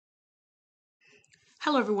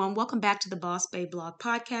Hello, everyone. Welcome back to the Boss Babe Blog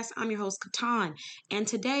Podcast. I'm your host, Katan, and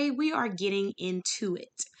today we are getting into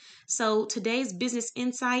it. So, today's business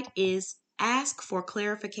insight is ask for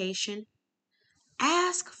clarification.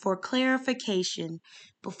 Ask for clarification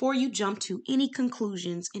before you jump to any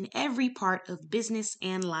conclusions in every part of business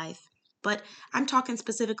and life. But I'm talking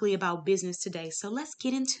specifically about business today, so let's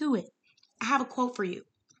get into it. I have a quote for you.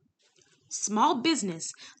 Small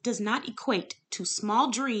business does not equate to small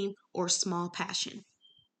dream or small passion.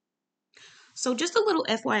 So, just a little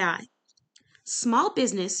FYI, small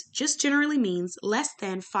business just generally means less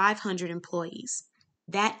than 500 employees.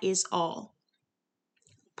 That is all.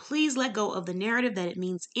 Please let go of the narrative that it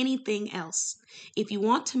means anything else. If you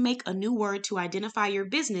want to make a new word to identify your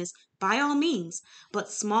business, by all means,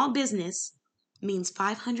 but small business means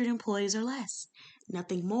 500 employees or less.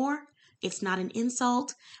 Nothing more. It's not an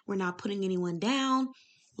insult. We're not putting anyone down.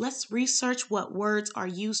 Let's research what words are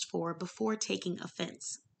used for before taking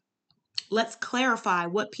offense. Let's clarify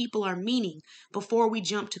what people are meaning before we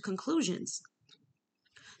jump to conclusions.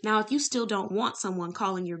 Now, if you still don't want someone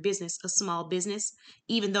calling your business a small business,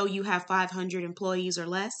 even though you have 500 employees or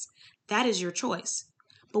less, that is your choice.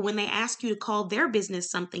 But when they ask you to call their business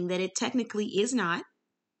something that it technically is not,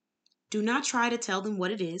 do not try to tell them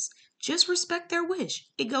what it is. Just respect their wish.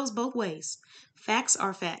 It goes both ways. Facts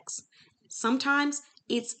are facts. Sometimes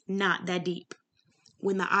it's not that deep.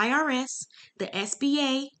 When the IRS, the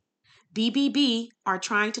SBA, BBB are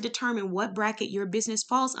trying to determine what bracket your business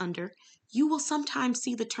falls under, you will sometimes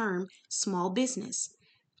see the term small business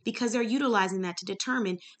because they're utilizing that to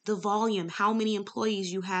determine the volume, how many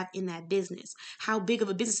employees you have in that business, how big of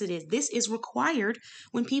a business it is. This is required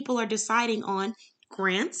when people are deciding on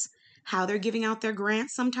grants, how they're giving out their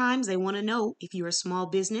grants. Sometimes they want to know if you're a small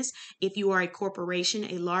business, if you are a corporation,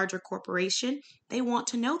 a larger corporation, they want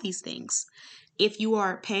to know these things. If you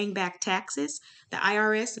are paying back taxes, the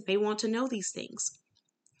IRS, they want to know these things.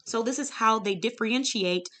 So this is how they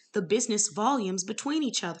differentiate the business volumes between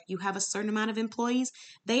each other. You have a certain amount of employees,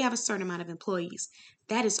 they have a certain amount of employees.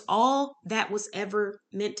 That is all that was ever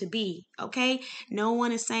meant to be, okay? No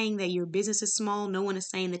one is saying that your business is small. No one is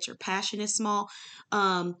saying that your passion is small.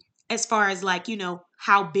 As far as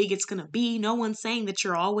how big it's going to be, no one's saying that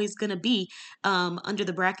you're always going to be under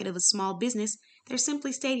the bracket of a small business. They're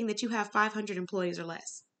simply stating that you have 500 employees or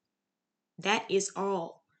less. That is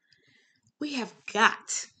all. We have got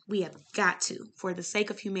to, for the sake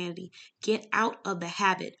of humanity, get out of the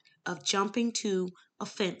habit of jumping to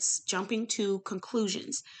offense, jumping to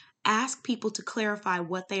conclusions. Ask people to clarify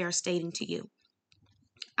what they are stating to you.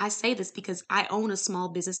 I say this because I own a small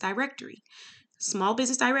business directory. Small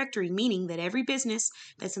business directory, meaning that every business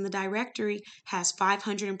that's in the directory has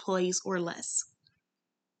 500 employees or less.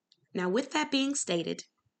 Now, with that being stated,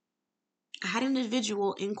 I had an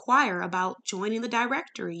individual inquire about joining the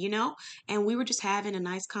directory, and we were just having a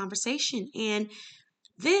nice conversation. And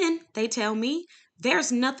then they tell me there's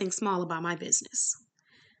nothing small about my business.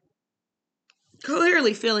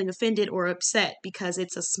 Clearly feeling offended or upset because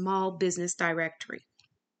it's a small business directory.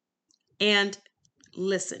 And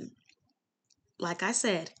listen, like I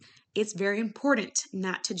said, it's very important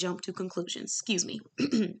not to jump to conclusions. Excuse me.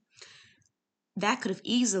 That could have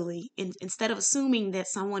easily, instead of assuming that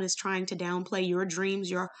someone is trying to downplay your dreams,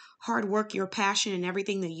 your hard work, your passion, and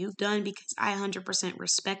everything that you've done, because I 100%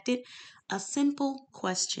 respect it, a simple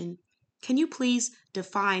question. Can you please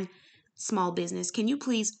define small business? Can you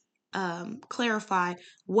please clarify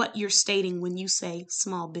what you're stating when you say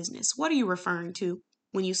small business? What are you referring to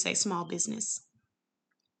when you say small business?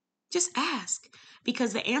 Just ask,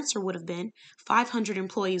 because the answer would have been 500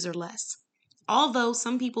 employees or less. Although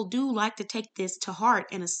some people do like to take this to heart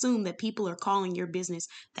and assume that people are calling your business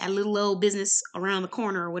that little old business around the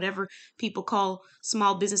corner or whatever people call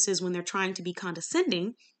small businesses when they're trying to be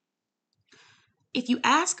condescending. If you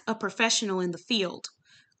ask a professional in the field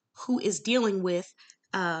who is dealing with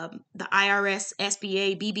the IRS,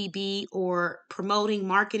 SBA, BBB, or promoting,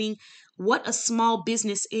 marketing, what a small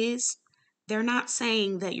business is, they're not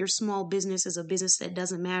saying that your small business is a business that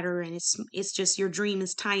doesn't matter and it's just your dream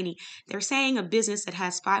is tiny. They're saying a business that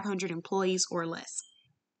has 500 employees or less.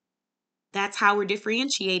 That's how we're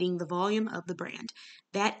differentiating the volume of the brand.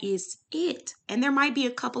 That is it. And there might be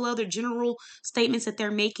a couple other general statements that they're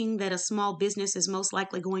making that a small business is most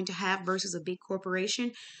likely going to have versus a big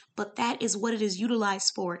corporation, but that is what it is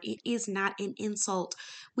utilized for. It is not an insult.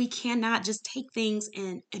 We cannot just take things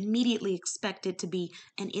and immediately expect it to be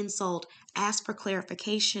an insult. Ask for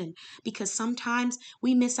clarification, because sometimes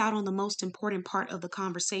we miss out on the most important part of the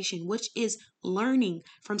conversation, which is learning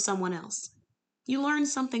from someone else. You learn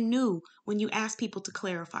something new when you ask people to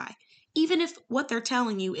clarify. Even if what they're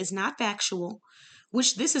telling you is not factual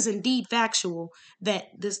which this is indeed factual, that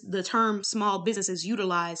the term small business is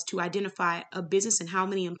utilized to identify a business and how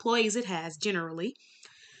many employees it has generally.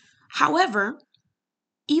 However,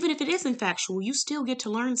 even if it isn't factual, you still get to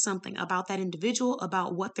learn something about that individual,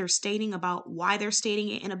 about what they're stating, about why they're stating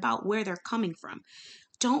it, and about where they're coming from.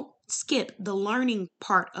 Don't skip the learning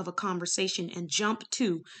part of a conversation and jump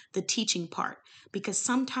to the teaching part, because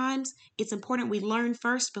sometimes it's important we learn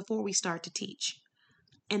first before we start to teach.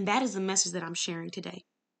 And that is the message that I'm sharing today.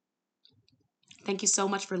 Thank you so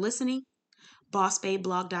much for listening.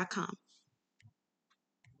 BossBabeBlog.com.